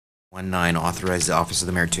19, authorize the Office of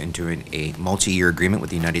the Mayor to enter a multi-year agreement with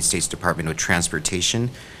the United States Department of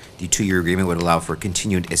Transportation. The 2-year agreement would allow for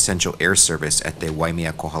continued essential air service at the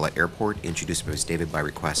Waimea Kohala Airport, introduced by Ms. David by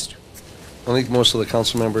request. I think most of the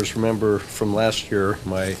council members remember from last year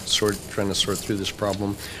trying to sort through this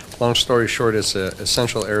problem. Long story short, it's an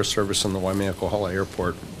essential air service in the Waimea Kohala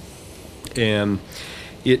Airport. And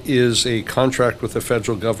it is a contract with the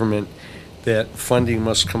federal government that funding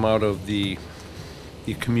must come out of the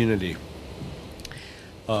community.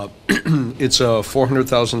 It's a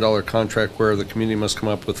 $400,000 contract where the community must come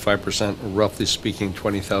up with 5%, roughly speaking,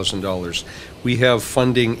 $20,000. We have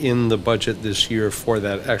funding in the budget this year for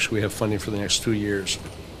that. Actually, we have funding for the next 2 years.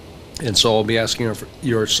 And so I'll be asking for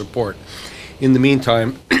your support. In the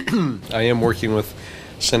meantime, I am working with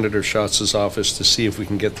Senator Schatz's office to see if we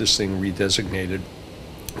can get this thing redesignated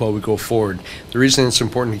while we go forward. The reason it's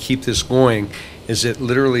important to keep this going is that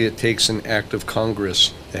literally it takes an act of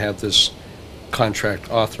Congress to have this contract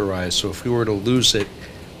authorized. So if we were to lose it,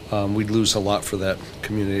 we'd lose a lot for that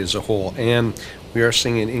community as a whole. And we are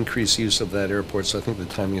seeing an increased use of that airport, so I think the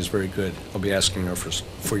timing is very good. I'll be asking her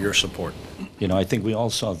for your support. You know, I think we all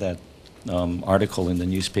saw that article in the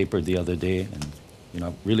newspaper the other day, and you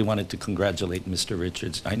know, really wanted to congratulate Mr.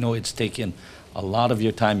 Richards. I know it's taken a lot of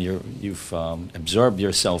your time. You've absorbed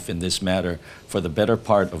yourself in this matter for the better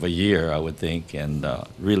part of a year, I would think, and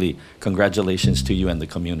really congratulations to you and the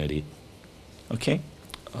community. Okay,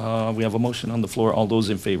 we have a motion on the floor. All those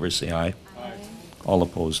in favor say aye. Aye. All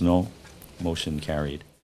opposed, no. Motion carried.